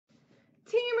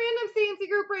C&C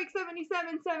Group Break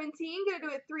 7717. Gonna do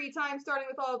it 3 times, starting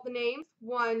with all of the names.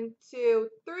 1, 2,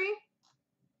 3.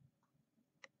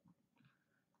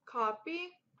 Copy.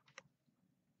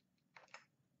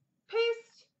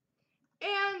 Paste.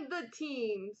 And the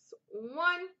teams.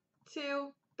 1,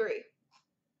 2, 3.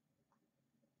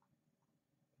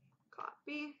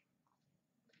 Copy.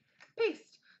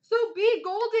 Paste. So B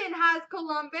Golden has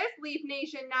Columbus, Leaf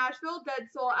Nation Nashville, Dead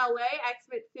Soul LA, X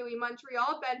Mitsui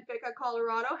Montreal, Benfica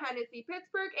Colorado, Hennessy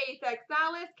Pittsburgh, Athex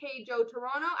Dallas, K Joe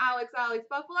Toronto, Alex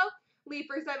Buffalo,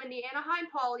 Leafer 70 Anaheim,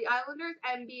 Poly Islanders,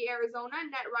 MB Arizona,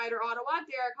 Net Rider Ottawa,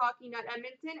 Derek Hockey Nut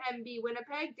Edmonton, MB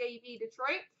Winnipeg, Davey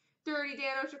Detroit, Dirty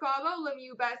Dano Chicago,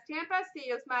 Lemieux Best Tampa,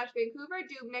 Stadium Smash Vancouver,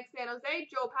 Dube Nick San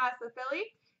Jose, Joe Pasta Philly,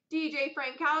 DJ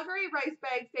Frank Calgary, Rice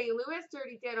Bag St. Louis,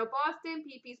 Dirty Dano Boston,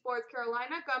 PP Sports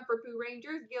Carolina, Gumper Poo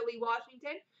Rangers, Gilly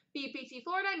Washington, BPT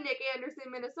Florida, Nick Anderson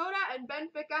Minnesota, and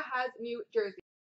Benfica has New Jersey.